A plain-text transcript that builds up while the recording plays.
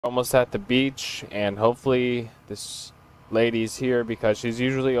Almost at the beach, and hopefully this lady's here because she's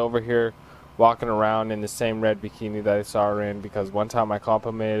usually over here walking around in the same red bikini that I saw her in, because one time I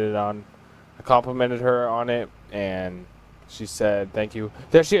complimented her on it and she said thank you.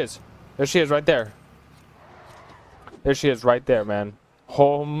 There she is. There she is right there. There she is right there, man.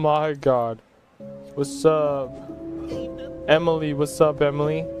 Oh my god. What's up? Emily, what's up,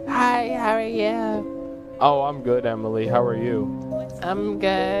 Emily? Hi, how are you? Oh, I'm good, Emily. How are you? I'm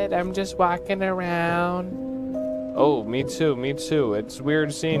good. I'm just walking around. Oh, me too, me too. It's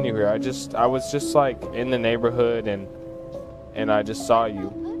weird seeing you here. I was just like in the neighborhood and I just saw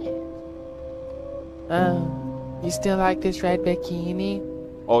you. You still like this red bikini?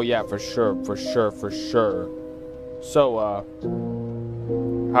 Oh yeah, for sure, for sure, for sure. So,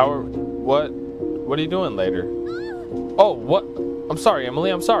 what are you doing later? Oh, what? I'm sorry, Emily.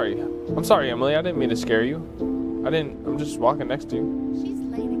 I'm sorry. I'm sorry, Emily. I didn't mean to scare you. I'm just walking next to you. She's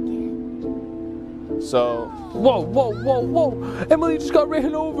late again. So, whoa, whoa, whoa, whoa. Emily just got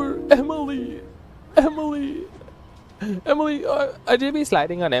ran over. Emily. Emily. Emily, I did be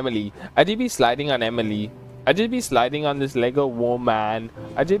sliding on Emily. I did be sliding on Emily. I did be sliding on this Lego woman.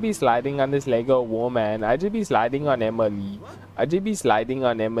 I did be sliding on this Lego woman. I did be sliding on Emily. I did be sliding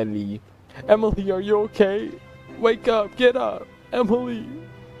on Emily. Emily, are you okay? Wake up, get up. Emily.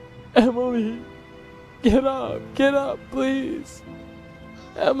 Emily. Get up, please.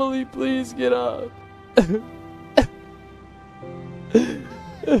 Emily, please get up.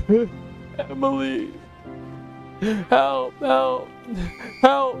 Emily. Help, help,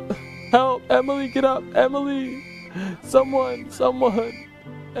 help, help. Emily, get up. Emily. Someone.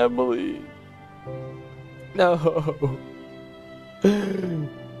 Emily. No.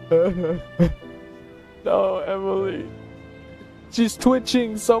 No, Emily. She's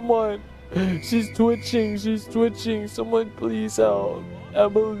twitching. Someone. She's twitching. Someone please help.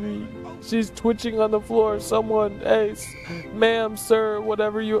 Emily. She's twitching on the floor. Someone. Hey, ma'am, sir,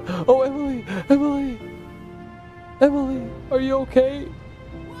 whatever you. Oh, Emily. Emily, are you okay?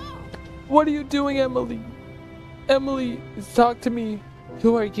 What are you doing, Emily? Emily, talk to me.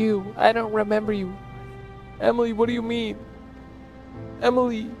 Who are you? I don't remember you. Emily, what do you mean?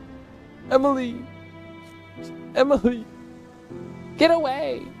 Emily. Get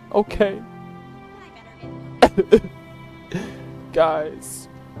away. Okay. Guys,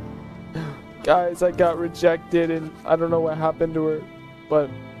 I got rejected and I don't know what happened to her, but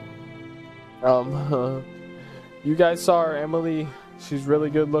you guys saw her, Emily. She's really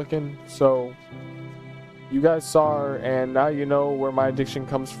good looking, so you guys saw her and now you know where my addiction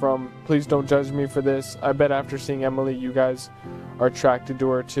comes from. Please don't judge me for this. I bet after seeing Emily you guys are attracted to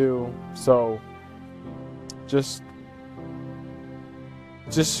her too, so just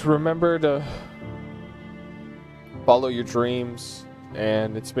remember to follow your dreams.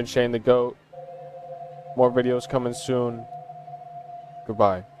 And it's been Shane the Goat. More videos coming soon.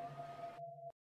 Goodbye.